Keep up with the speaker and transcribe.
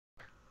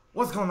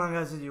What's going on,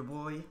 guys? It's your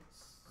boy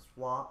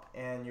Swap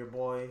and your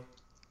boy.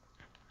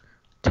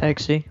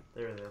 Texy.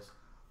 There it is.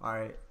 All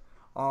right.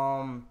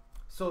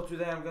 So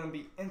today I'm gonna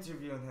be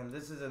interviewing him.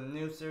 This is a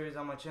new series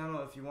on my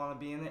channel. If you want to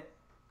be in it,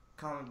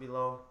 comment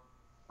below.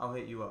 I'll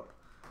hit you up.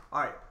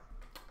 All right.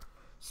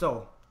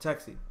 So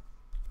Texy.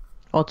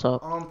 What's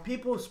up?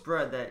 People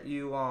spread that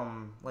you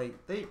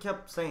like they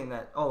kept saying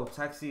that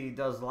Texy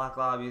does lock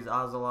lobbies,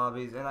 Ozzy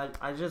lobbies, and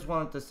I just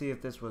wanted to see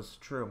if this was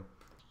true.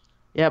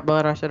 Yeah,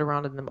 but I sit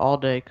around in them all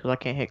day because I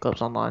can't hit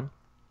clips online.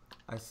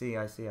 I see.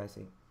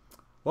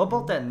 What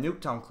about Mhm. that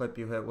Nuketown clip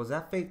you hit? Was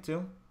that fake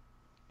too?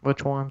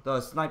 Which one? The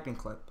sniping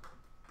clip.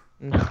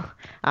 No.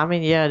 I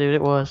mean, yeah, dude,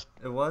 it was.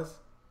 It was?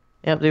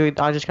 Yep, dude,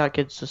 I just got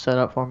kids to set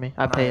up for me.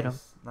 I paid them.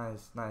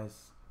 Nice.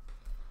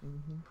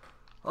 Hmm.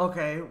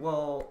 Okay,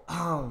 well,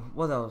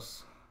 what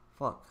else?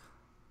 Fuck.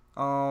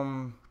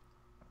 Um,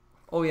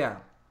 oh yeah.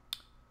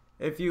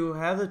 If you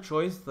had the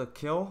choice to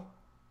kill,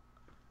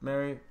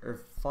 marry, or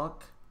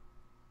fuck,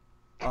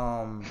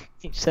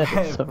 You said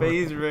it so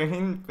phase wrong.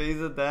 rain,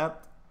 phase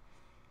adapt.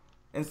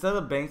 Instead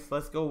of Banks,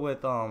 let's go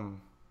with,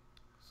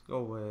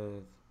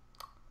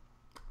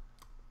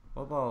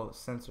 what about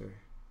Sensor?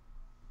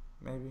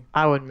 Maybe?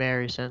 I would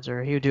marry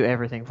Sensor. He would do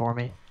everything for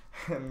me.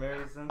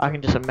 Marry I Sensor?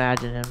 can just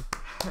imagine him.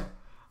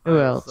 Who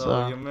Alright, else?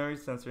 so you marry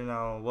Sensor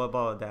now. What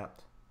about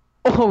Adapt?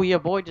 Oh, yeah,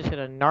 boy just hit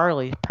a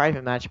gnarly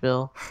private match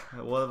bill.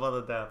 What about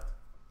Adapt?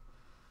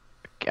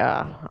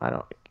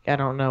 I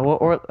don't know.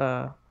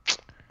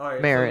 Alright,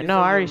 so Marry. you No, said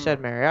I you're already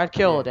said marry. I'd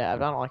kill yeah,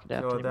 Adapt. I don't like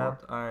Adapt kill anymore.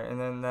 Adapt. Alright, and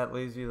then that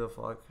leaves you to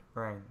fuck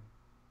Rain.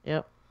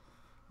 Yep.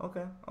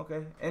 Okay.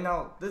 And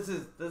now this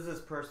is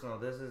personal.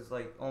 This is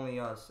like only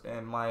us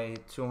and my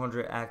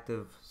 200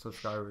 active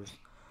subscribers.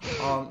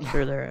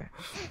 Sure there.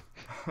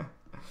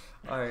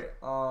 Alright.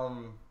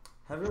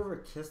 Have you ever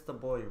kissed a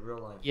boy in real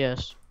life?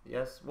 Yes.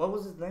 Yes. What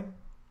was his name?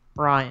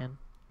 Ryan.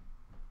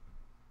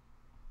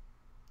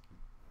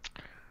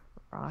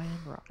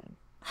 Ryan.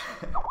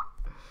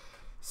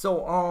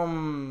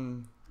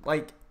 So,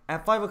 like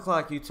at 5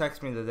 o'clock, you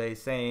text me today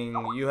saying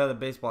you had a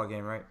baseball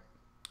game, right?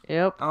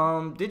 Yep.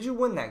 Did you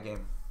win that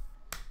game?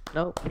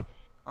 Nope.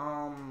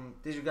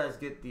 Did you guys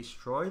get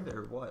destroyed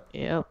or what?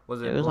 Yep.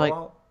 Was It it was like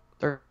blowout?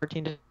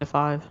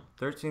 13-5.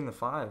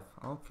 13-5.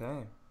 Okay.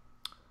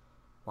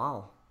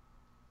 Wow.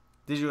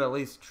 Did you at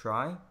least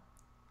try?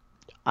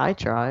 I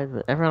tried,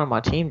 but everyone on my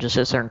team just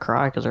sits there and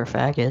cry because they're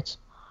faggots.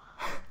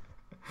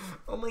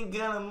 Oh my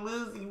god, I'm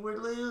losing. We're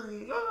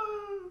losing.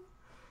 Ah.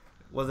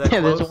 Was that Yeah,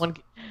 close?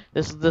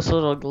 this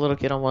little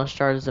kid almost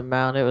charged the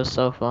mound. It was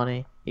so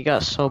funny. He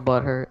got so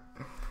butthurt.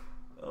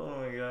 Oh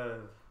my god.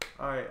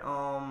 All right.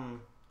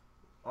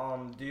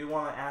 Do you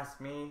want to ask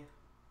me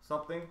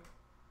something?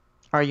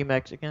 Are you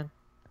Mexican?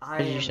 I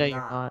Did you am say you're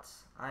not. not?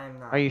 I am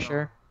Are not. you No.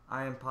 sure?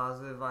 I am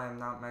positive I am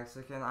not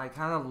Mexican. I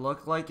kind of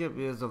look like it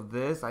because of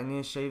this. I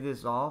need to shave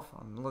this off.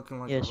 I'm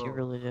Yes, you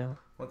really do.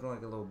 looking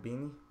like a little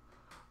beanie.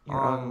 You're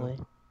Um, ugly.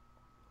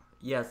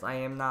 yes, I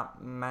am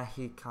not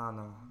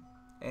Mexicano.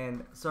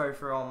 And sorry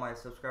for all my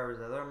subscribers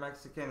that are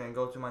Mexican and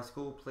go to my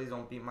school. Please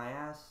don't beat my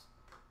ass.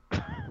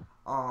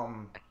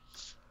 Um,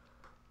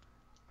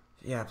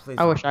 yeah, please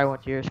I don't. wish I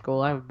went to your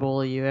school. I would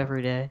bully you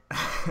every day.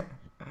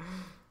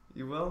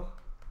 You will?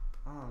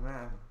 Oh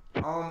man.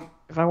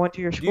 If I went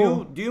to your Do you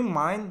school. do you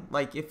mind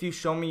like if you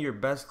show me your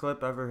best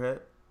clip ever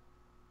hit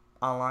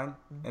online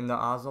in the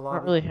Ozzy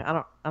lobby?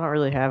 I don't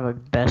really have a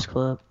best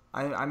clip.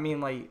 I mean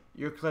like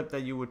your clip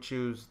that you would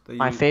choose that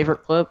My you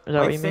favorite clip? Is that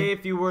what like you say mean?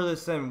 if you were to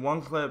send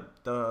one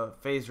clip the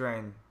phase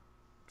rain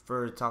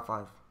for top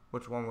 5,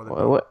 which one would it be?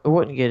 Well, it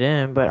wouldn't get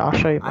in, but I'll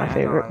show you my I know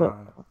favorite I know clip.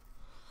 I know.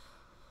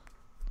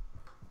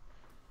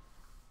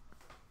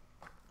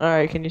 All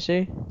right, can you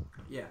see?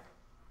 Yeah.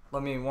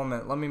 Let me 1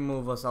 minute. Let me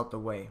move us out the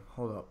way.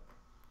 Hold up.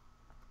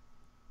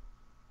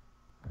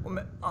 1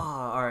 minute.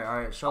 Ah, all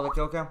right. Show the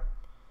kill cam.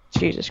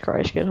 Jesus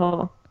Christ, kid, hold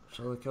on.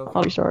 Show the kill I'll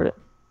cam. restart it.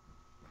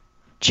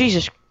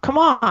 Jesus, come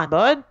on,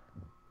 bud.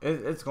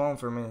 It's going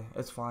for me.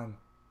 It's fine.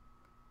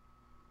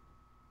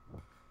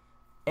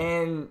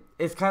 And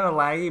it's kind of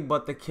laggy,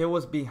 but the kill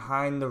was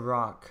behind the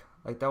rock.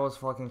 Like, that was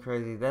fucking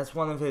crazy. That's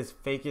one of his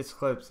fakest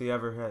clips he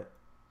ever hit.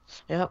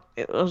 Yep,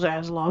 it was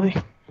as lobby.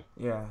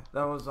 Yeah,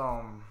 that was,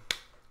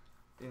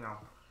 you know.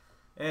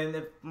 And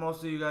if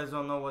most of you guys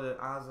don't know what an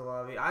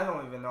Azalavi, I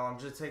don't even know. I'm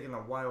just taking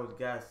a wild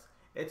guess.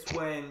 It's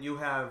when you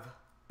have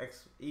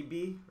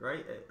EB,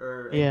 right?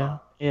 Or Yeah,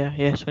 aimbot.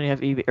 yes. When you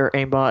have EB or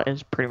aimbot,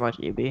 it's pretty much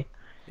EB.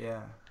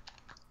 Yeah.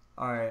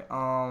 Alright,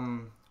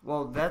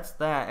 well, that's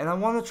that. And I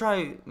want to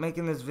try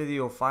making this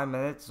video 5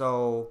 minutes,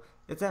 so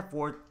it's at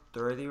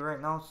 4:30 right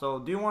now. So,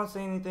 do you want to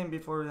say anything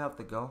before we have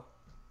to go?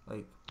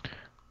 Like,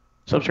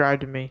 Subscribe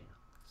to me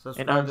and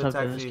subscribe to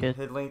unsub to this Texy. kid.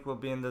 His link will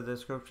be in the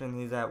description.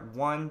 He's at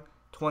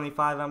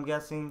 125, I'm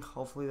guessing.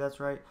 Hopefully that's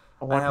right.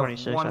 I have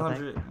 126, I think.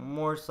 100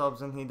 more subs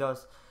than he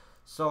does.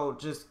 So,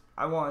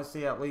 I want to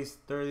see at least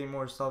 30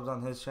 more subs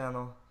on his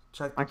channel.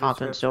 Check the My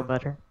content's still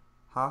description. better.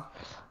 Huh?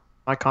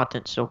 My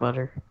content's still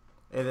better.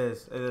 It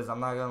is. I'm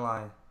not gonna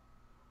lie.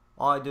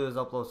 All I do is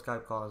upload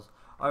Skype calls.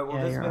 All right. Well,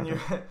 Yeah, this you're been your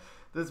ugly.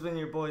 this been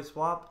your boy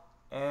Swap,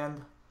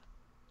 and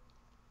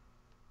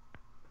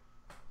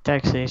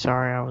Texy,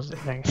 sorry, I wasn't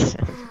paying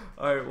attention.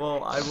 Alright,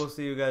 well, I will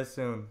see you guys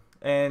soon.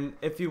 And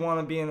if you want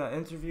to be in an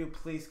interview,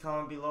 please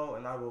comment below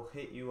and I will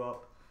hit you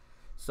up.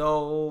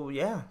 So,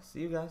 yeah,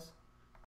 see you guys.